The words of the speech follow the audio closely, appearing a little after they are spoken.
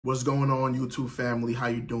What's going on, YouTube family? How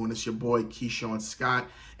you doing? It's your boy Keishorne Scott,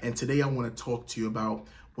 and today I want to talk to you about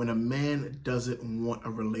when a man doesn't want a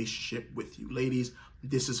relationship with you. Ladies,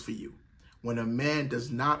 this is for you. When a man does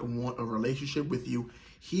not want a relationship with you,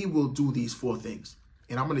 he will do these 4 things.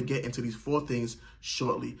 And I'm going to get into these 4 things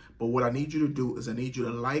shortly. But what I need you to do is I need you to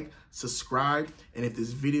like, subscribe, and if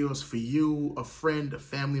this video is for you, a friend, a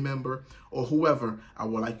family member, or whoever, I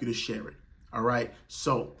would like you to share it. All right?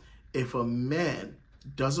 So if a man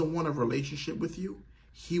doesn't want a relationship with you,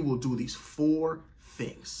 he will do these 4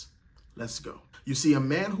 things. Let's go. You see, a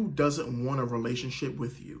man who doesn't want a relationship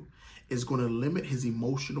with you is going to limit his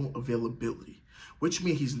emotional availability, which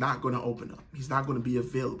means he's not going to open up. He's not going to be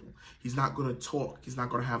available. He's not going to talk. He's not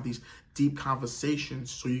going to have these deep conversations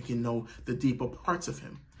so you can know the deeper parts of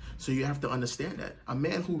him. So you have to understand that a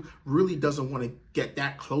man who really doesn't want to get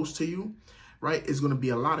that close to you, right, is going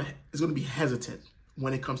to be hesitant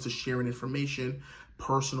when it comes to sharing information,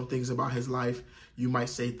 personal things about his life. You might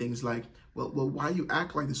say things like, well, why you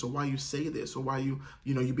act like this, or why you say this, or why you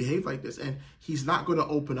behave like this. And he's not going to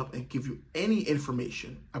open up and give you any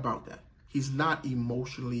information about that. He's not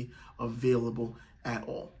emotionally available at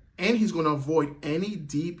all. And he's going to avoid any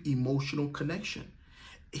deep emotional connection.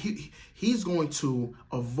 He's going to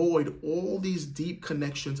avoid all these deep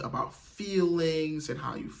connections about feelings and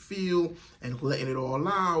how you feel and letting it all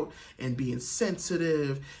out and being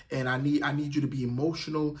sensitive. And I need you to be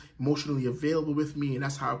emotionally available with me. And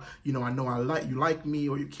that's how, I know you like me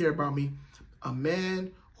or you care about me. A man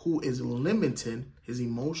who is limiting his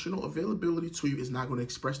emotional availability to you is not going to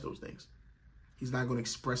express those things. He's not going to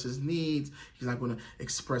express his needs. He's not going to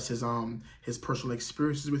express his personal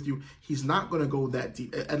experiences with you. He's not going to go that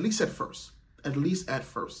deep, at least at first. At least at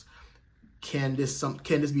first. Can this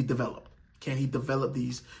be developed? Can he develop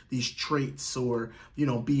these traits or,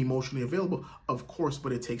 be emotionally available? Of course,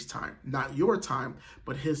 but it takes time. Not your time,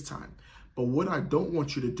 but his time. But what I don't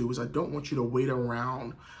want you to do is I don't want you to wait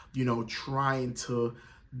around, trying to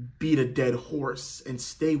beat a dead horse and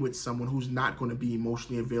stay with someone who's not going to be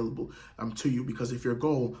emotionally available to you. Because if your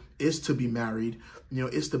goal is to be married,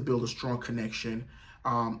 is to build a strong connection,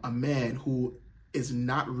 a man who is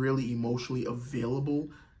not really emotionally available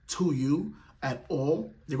to you at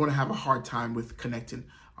all, you're going to have a hard time with connecting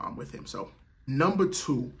with him. So number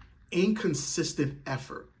 2, inconsistent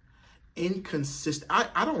effort.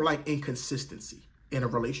 I don't like inconsistency in a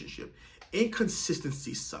relationship.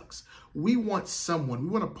 Inconsistency sucks. We want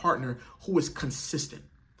a partner who is consistent,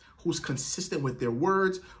 who's consistent with their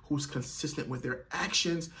words, who's consistent with their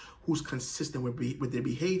actions, who's consistent with their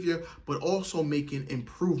behavior, but also making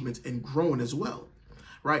improvements and growing as well,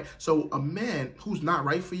 right? So a man who's not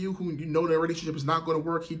right for you, who their relationship is not going to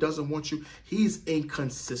work, he doesn't want you, he's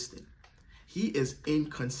inconsistent. He is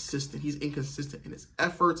inconsistent. He's inconsistent in his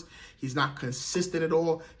efforts. He's not consistent at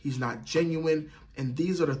all. He's not genuine. And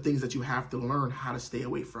these are the things that you have to learn how to stay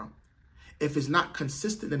away from. If it's not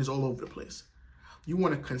consistent, then it's all over the place. You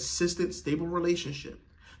want a consistent, stable relationship.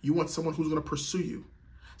 You want someone who's going to pursue you,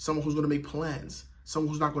 someone who's going to make plans, someone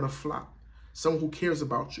who's not going to flop, someone who cares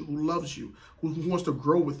about you, who loves you, who wants to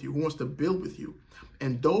grow with you, who wants to build with you.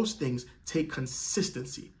 And those things take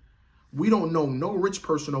consistency. We don't know no rich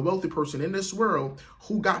person or wealthy person in this world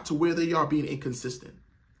who got to where they are being inconsistent.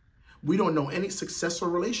 We don't know any successful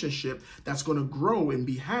relationship that's going to grow and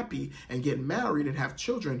be happy and get married and have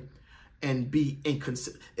children and be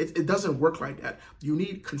inconsistent. It doesn't work like that. You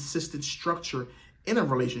need consistent structure in a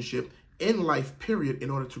relationship, in life, period,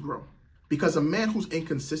 in order to grow. Because a man who's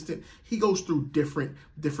inconsistent, he goes through different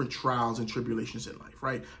trials and tribulations in life,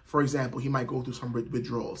 right? For example, he might go through some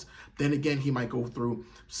withdrawals. Then again, he might go through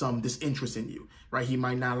some disinterest in you, right? He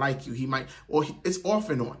might not like you. It's off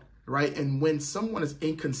and on, right? And when someone is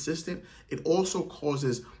inconsistent, it also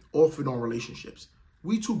causes off and on relationships.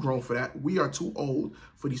 We too grown for that. We are too old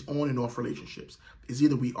for these on and off relationships. It's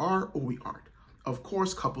either we are or we aren't. Of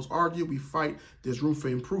course, couples argue, we fight, there's room for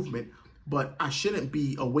improvement. But I shouldn't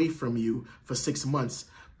be away from you for 6 months,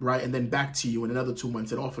 right? And then back to you in another 2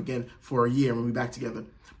 months and off again for a year when we're back together.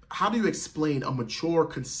 How do you explain a mature,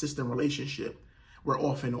 consistent relationship? We're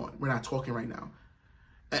off and on. We're not talking right now.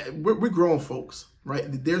 We're grown folks, right?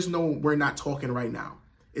 There's no, we're not talking right now.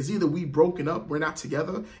 It's either we broken up, we're not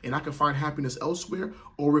together, and I can find happiness elsewhere,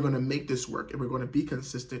 or we're going to make this work, and we're going to be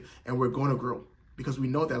consistent, and we're going to grow. Because we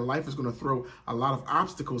know that life is going to throw a lot of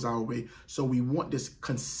obstacles our way. So we want this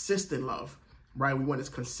consistent love, right? We want this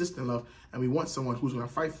consistent love. And we want someone who's going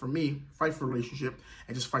to fight for me, fight for a relationship,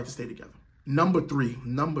 and just fight to stay together. Number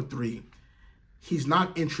three, he's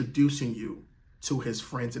not introducing you to his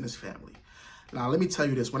friends and his family. Now, let me tell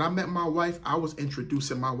you this. When I met my wife, I was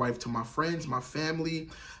introducing my wife to my friends, my family,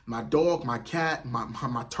 my dog, my cat,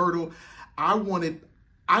 my turtle.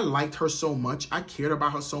 I liked her so much. I cared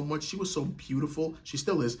about her so much. She was so beautiful. She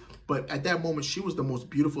still is. But at that moment, she was the most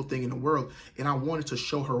beautiful thing in the world. And I wanted to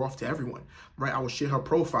show her off to everyone, right? I would share her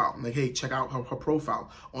profile. I'm like, hey, check out her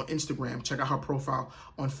profile on Instagram. Check out her profile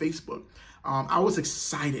on Facebook. I was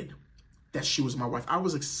excited that she was my wife. I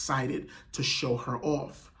was excited to show her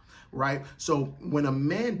off, right? So when a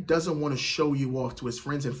man doesn't want to show you off to his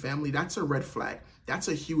friends and family, that's a red flag. That's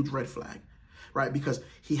a huge red flag, right? Because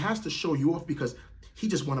he has to show you off because he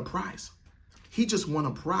just won a prize. He just won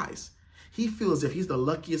a prize. He feels as if he's the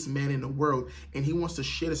luckiest man in the world, and he wants to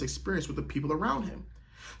share this experience with the people around him.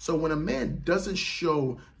 So when a man doesn't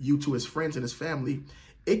show you to his friends and his family,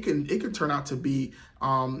 it can turn out to be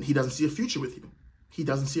he doesn't see a future with you. He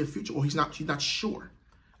doesn't see a future, or he's not sure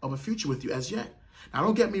of a future with you as yet. Now,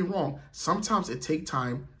 don't get me wrong. Sometimes it takes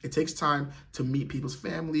time. It takes time to meet people's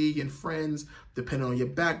family and friends, depending on your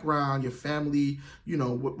background, your family, you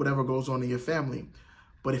know, whatever goes on in your family.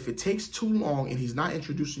 But if it takes too long and he's not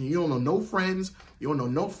introducing you, you don't know no friends, you don't know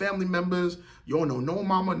no family members, you don't know no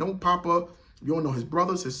mama, no papa, you don't know his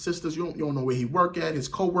brothers, his sisters, you don't know where he work at, his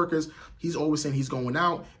co-workers, he's always saying he's going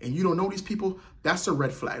out, and you don't know these people, that's a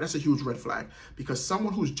red flag. That's a huge red flag. Because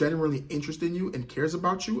someone who's genuinely interested in you and cares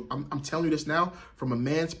about you, I'm telling you this now, from a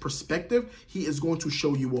man's perspective, he is going to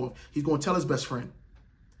show you off. He's going to tell his best friend.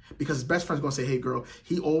 Because his best friend's going to say, hey, girl,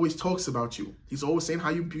 he always talks about you. He's always saying how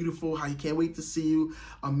you're beautiful, how he can't wait to see you.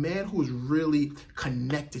 A man who is really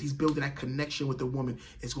connected, he's building that connection with the woman,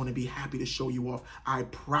 is going to be happy to show you off. I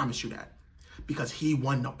promise you that. Because he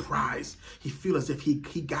won the prize. He feels as if he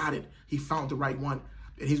got it. He found the right one.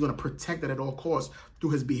 And he's going to protect that at all costs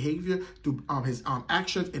through his behavior, through his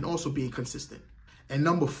actions, and also being consistent. And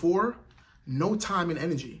number 4, no time and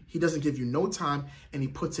energy. He doesn't give you no time, and he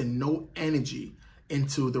puts in no energy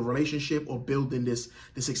into the relationship or building this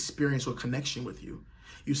experience or connection with you.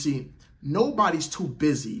 You see, nobody's too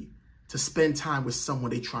busy to spend time with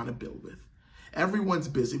someone they're trying to build with. Everyone's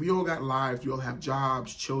busy. We all got lives. We all have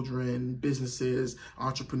jobs, children, businesses,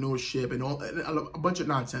 entrepreneurship, and a bunch of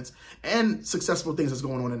nonsense and successful things that's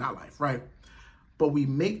going on in our life, right? But we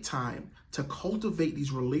make time to cultivate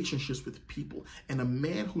these relationships with people. And a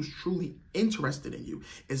man who's truly interested in you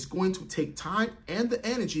is going to take time and the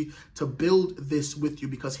energy to build this with you,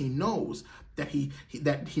 because he knows that he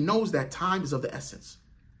knows that time is of the essence.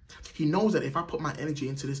 He knows that if I put my energy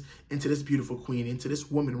into this beautiful queen, into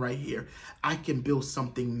this woman right here, I can build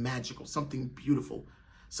something magical, something beautiful,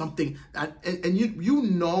 something that, and you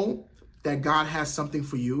know that God has something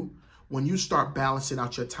for you when you start balancing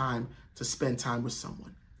out your time to spend time with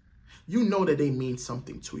someone. You know that they mean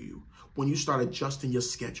something to you when you start adjusting your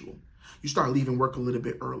schedule. You start leaving work a little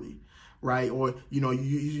bit early, right? Or, you know,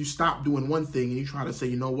 you stop doing one thing and you try to say,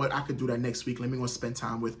 you know what, I could do that next week. Let me go spend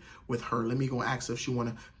time with her. Let me go ask her if she want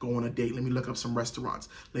to go on a date. Let me look up some restaurants.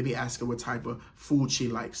 Let me ask her what type of food she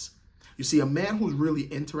likes. You see, a man who's really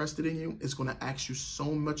interested in you is going to ask you so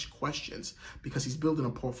much questions because he's building a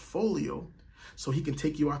portfolio so he can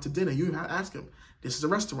take you out to dinner. You have to ask him, this is a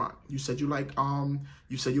restaurant. You said you like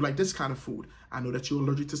this kind of food. I know that you're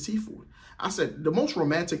allergic to seafood. I said the most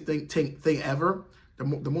romantic thing ever, the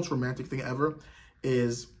most romantic thing ever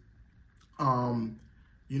is, you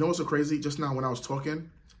know what's so crazy? Just now when I was talking,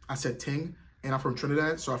 I said ting, and I'm from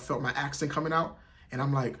Trinidad, so I felt my accent coming out, and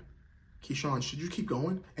I'm like, Keishorne, should you keep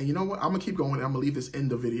going? And you know what? I'm going to keep going, and I'm going to leave this in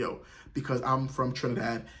the video because I'm from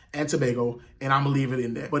Trinidad and Tobago, and I'm going to leave it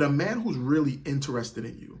in there. But a man who's really interested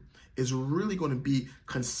in you is really going to be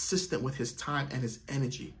consistent with his time and his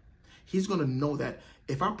energy. He's going to know that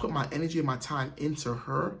if I put my energy and my time into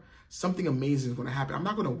her, something amazing is going to happen. I'm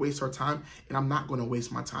not going to waste her time, and I'm not going to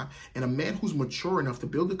waste my time. And a man who's mature enough to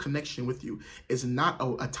build a connection with you is not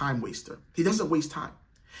a time waster. He doesn't waste time.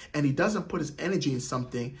 And he doesn't put his energy in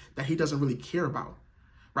something that he doesn't really care about,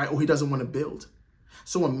 right? Or he doesn't want to build.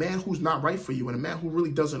 So a man who's not right for you and a man who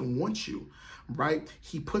really doesn't want you, right?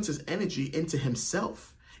 He puts his energy into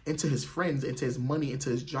himself, into his friends, into his money, into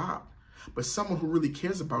his job. But someone who really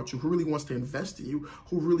cares about you, who really wants to invest in you,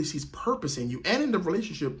 who really sees purpose in you and in the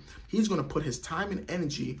relationship, he's going to put his time and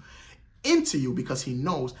energy into you because he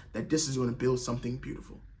knows that this is going to build something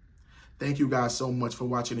beautiful. Thank you guys so much for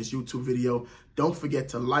watching this YouTube video. Don't forget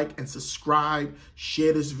to like and subscribe,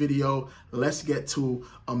 share this video. Let's get to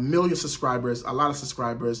 1 million subscribers, a lot of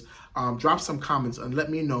subscribers. Drop some comments and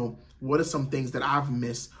let me know what are some things that I've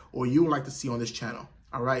missed or you would like to see on this channel.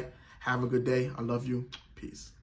 All right. Have a good day. I love you. Peace.